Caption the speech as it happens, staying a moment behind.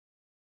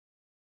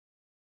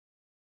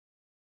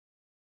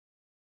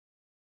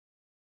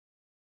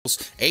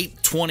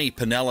820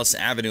 Pinellas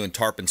Avenue in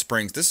Tarpon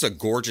Springs. This is a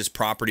gorgeous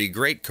property,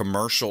 great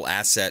commercial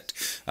asset,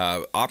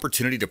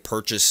 opportunity to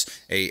purchase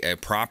a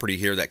property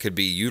here that could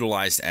be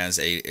utilized as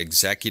a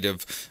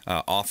executive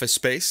office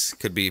space.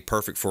 Could be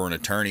perfect for an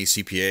attorney,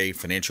 CPA,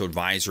 financial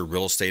advisor,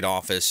 real estate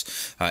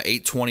office.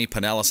 820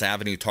 Pinellas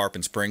Avenue,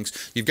 Tarpon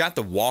Springs. You've got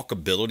the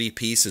walkability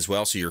piece as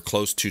well, so you're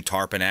close to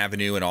Tarpon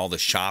Avenue and all the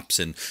shops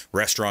and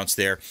restaurants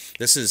there.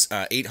 This is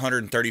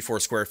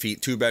 834 square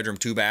feet, 2-bedroom,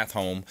 2-bath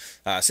home,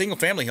 single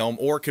family home,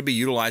 or could be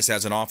utilized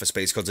as an office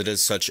space because it is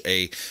such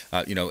a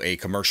a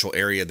commercial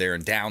area there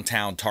in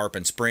downtown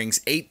Tarpon Springs.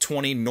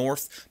 820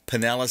 North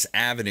Pinellas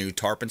Avenue,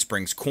 Tarpon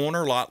Springs,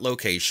 corner lot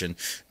location.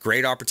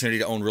 Great opportunity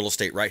to own real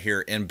estate right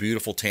here in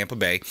beautiful Tampa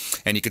Bay.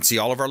 And you can see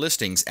all of our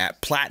listings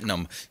at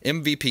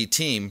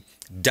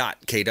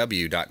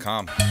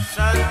platinummvpteam.kw.com.